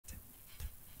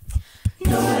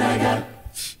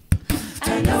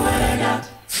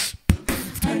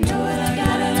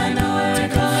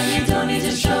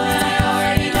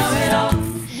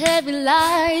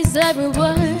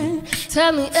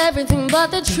Tell me everything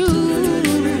but the truth.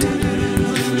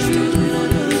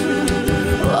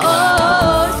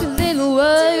 Oh, it's little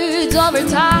words over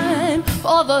time,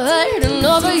 over hurt and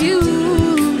over you.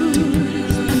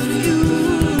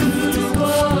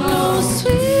 Oh,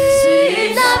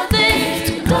 sweet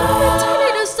nothing, don't turn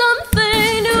into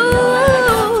something new.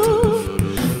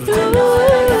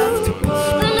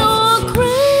 No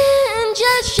grand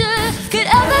gesture could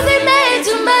ever be made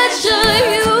to measure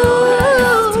you.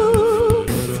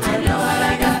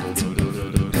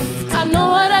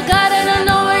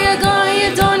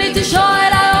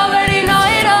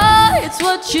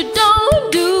 You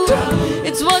don't do,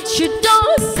 it's what you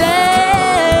don't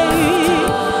say.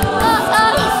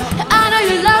 I know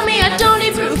you love me, I don't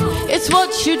need proof. It's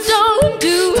what you don't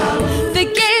do, the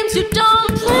games you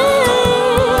don't play.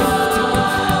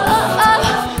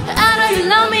 I know you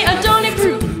love me, I don't need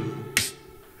proof.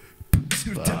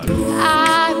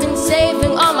 I've been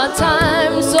saving all my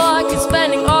time so I can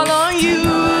spend it all on you.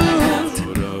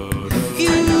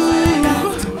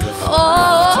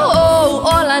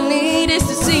 All I need is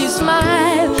to see you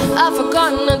smile. I've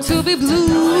forgotten not to be blue.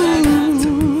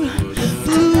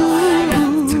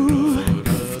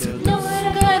 Know where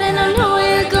to go and I know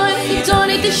where you're going. You don't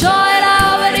need to show it, I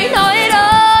already know it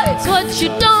all. It's what you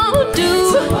don't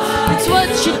do, it's what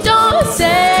you don't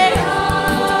say.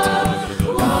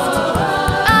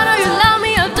 I know you love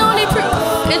me, I don't need proof.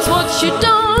 It's what you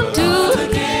don't do,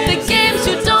 the games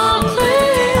you don't play.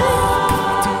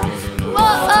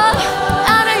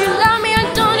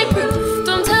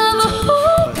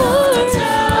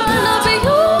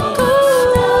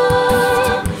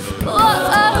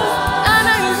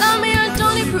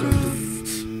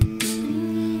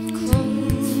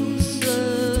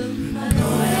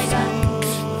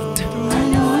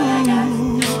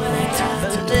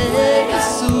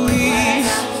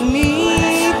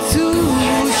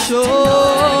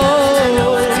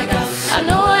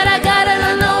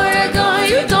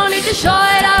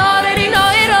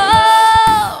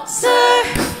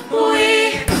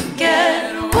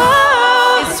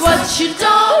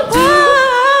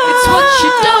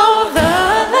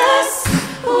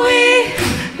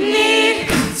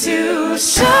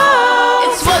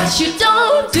 You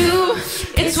don't do,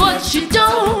 it's what you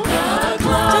don't.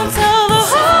 Don't tell the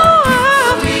whole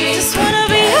world, just wanna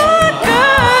be your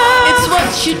girl. It's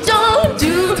what you don't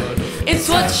do, it's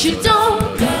what you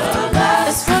don't.